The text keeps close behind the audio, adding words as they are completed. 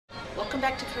Welcome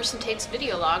back to Kirsten Tate's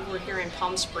video log. We're here in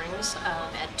Palm Springs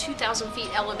at 2,000 feet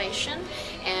elevation,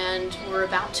 and we're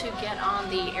about to get on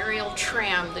the aerial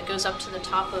tram that goes up to the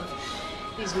top of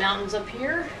these mountains up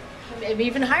here, maybe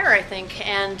even higher, I think.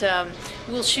 And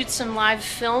we'll shoot some live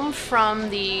film from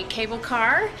the cable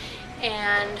car,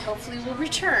 and hopefully we'll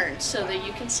return so that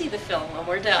you can see the film when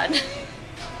we're done.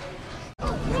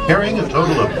 Carrying a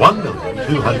total of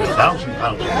 1,200,000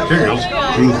 pounds of materials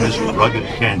through this rugged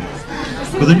canyon.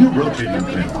 For the new rotating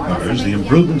tram cars, the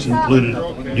improvements included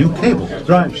a new cable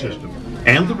drive system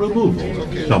and the removal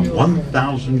of some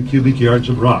 1,000 cubic yards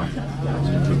of rock.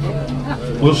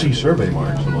 We'll see survey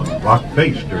marks along the rock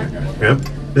face during our trip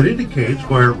that indicates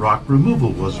where rock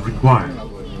removal was required.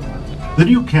 The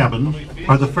new cabins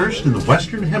are the first in the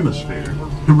Western Hemisphere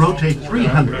to rotate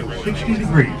 360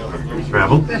 degrees during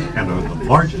travel and are the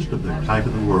largest of their type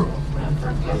in the world.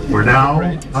 We're now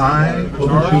high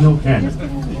over Chino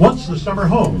Canyon, once the summer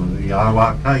home of the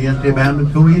Agua Caliente band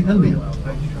of Tui Indians.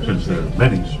 Since there are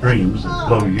many streams that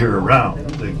flow year-round,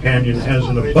 the canyon has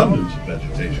an abundance of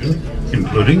vegetation,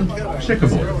 including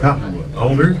sycamore, cottonwood,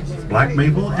 alder, black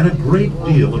maple, and a great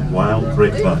deal of wild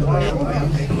grapevine.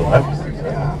 To the left,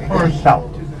 or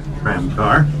south, the tram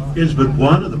car is but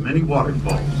one of the many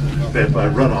waterfalls that is fed by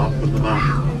runoff from the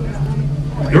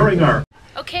mountain. During our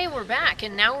Okay, we're back,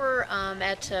 and now we're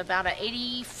at about an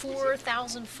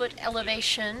 84,000 foot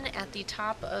elevation at the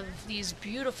top of these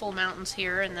beautiful mountains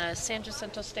here in the San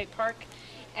Jacinto State Park.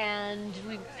 And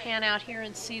we pan out here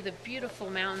and see the beautiful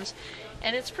mountains,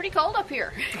 and it's pretty cold up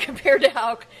here compared to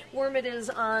how warm it is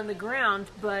on the ground,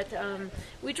 but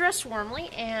we dressed warmly,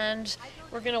 and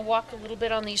we're going to walk a little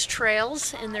bit on these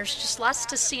trails, and there's just lots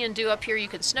to see and do up here. You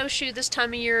can snowshoe this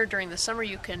time of year. During the summer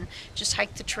you can just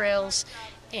hike the trails.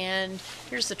 And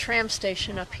here's the tram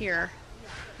station up here.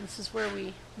 This is where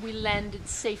we landed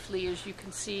safely, as you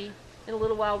can see. In a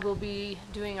little while we'll be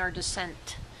doing our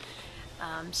descent.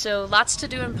 So lots to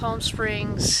do in Palm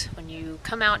Springs. When you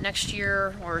come out next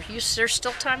year, or there's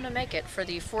still time to make it for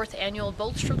the 4th annual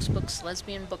Bold Strokes Books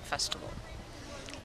Lesbian Book Festival.